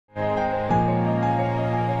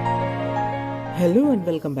Hello and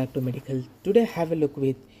welcome back to Medical. Today have a look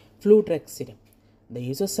with Fludrex syrup. The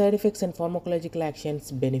use of side effects and pharmacological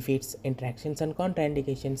actions, benefits, interactions and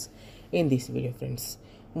contraindications in this video, friends.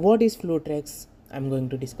 What is Fludrex? I'm going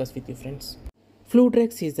to discuss with you, friends.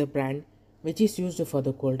 Fludrex is the brand which is used for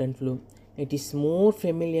the cold and flu. It is more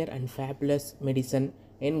familiar and fabulous medicine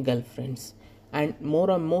in Gulf, friends. And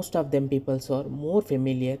most of them peoples are more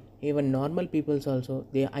familiar. Even normal peoples also.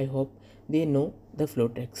 I hope they know the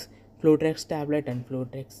Fludrex tablet and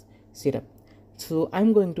Fludrex syrup. So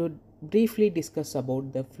I'm going to briefly discuss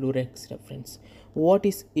about the Fludrex syrup, friends. What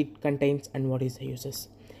is it contains and what is the uses.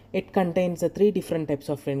 It contains the three different types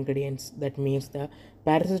of ingredients. That means the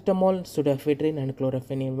paracetamol, pseudoephedrine and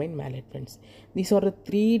chlorpheniramine malate, friends. These are the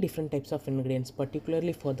three different types of ingredients,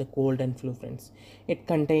 particularly for the cold and flu, friends. It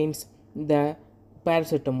contains the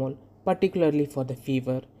paracetamol, particularly for the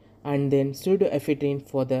fever, and then pseudoephedrine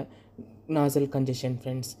for the nasal congestion,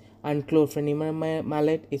 friends, and chlorpheniramine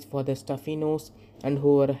malate is for the stuffy nose and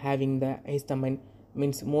who are having the histamine,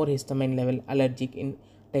 means more histamine level allergic in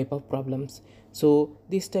type of problems. So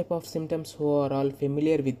this type of symptoms who are all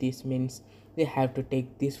familiar with this means they have to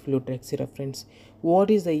take this Fludrex syrup, friends.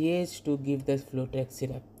 What is the age to give the Fludrex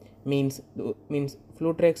syrup? Means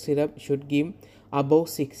Fludrex syrup should give above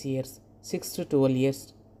 6 years, 6 to 12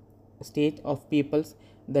 years stage of peoples.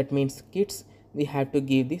 That means kids, they have to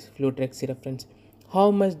give this Fludrex syrup, friends. How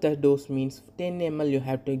much the dose means 10 ml you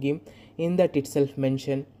have to give. In that itself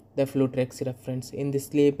mention the Fludrex syrup, friends, in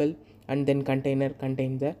this label, and then container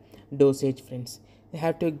contain the dosage, friends. You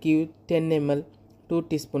have to give 10 ml 2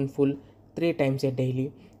 teaspoonful 3 times a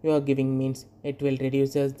daily. You are giving means it will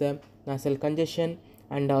reduces the nasal congestion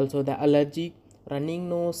and also the allergy, running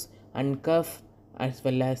nose and cough, as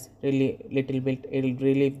well as really little bit it will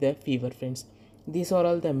relieve the fever, friends. These are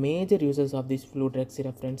all the major uses of this Fludrex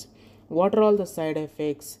syrup, friends. What are all the side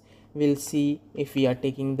effects? We'll see if we are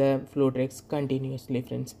taking the Fludrex continuously,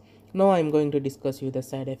 friends. Now I'm going to discuss you the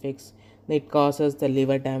side effects. It causes the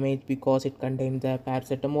liver damage because it contains the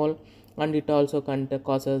paracetamol, and it also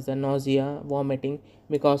causes the nausea, vomiting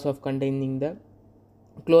because of containing the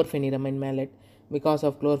chlorpheniramine malate. Because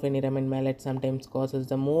of chlorpheniramine malate sometimes causes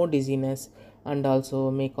the more dizziness and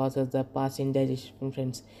also may causes the past indigestion,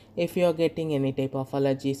 friends. If you are getting any type of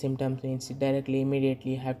allergy symptoms means directly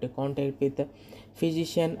immediately have to contact with the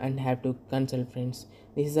physician and have to consult, friends.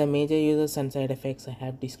 This is the major uses and side effects I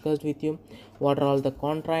have discussed with you. What are all the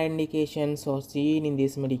contraindications or seen in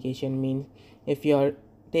this medication means if you are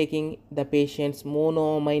taking the patient's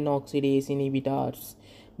monoamine oxidase inhibitors,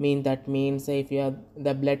 means if you are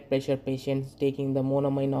the blood pressure patients taking the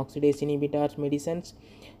monoamine oxidase inhibitors medicines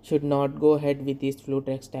should not go ahead with this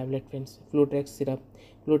Fludrex tablet, friends. Fludrex syrup,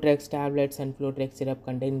 Fludrex tablets and Fludrex syrup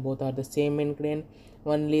contain both are the same ingredient.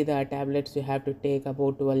 Only the tablets you have to take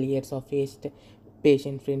about 12 years of age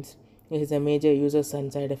patient, friends. This is a major uses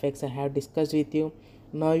and side effects I have discussed with you.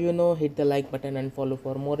 Now you know, hit the like button and follow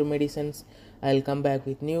for more medicines. I'll come back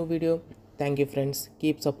with new video. Thank you, friends.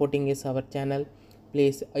 Keep supporting us our channel.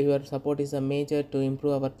 Please, your support is a major to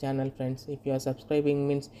improve our channel, friends. If you are subscribing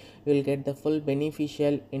means you will get the full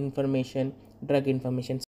beneficial information, drug information.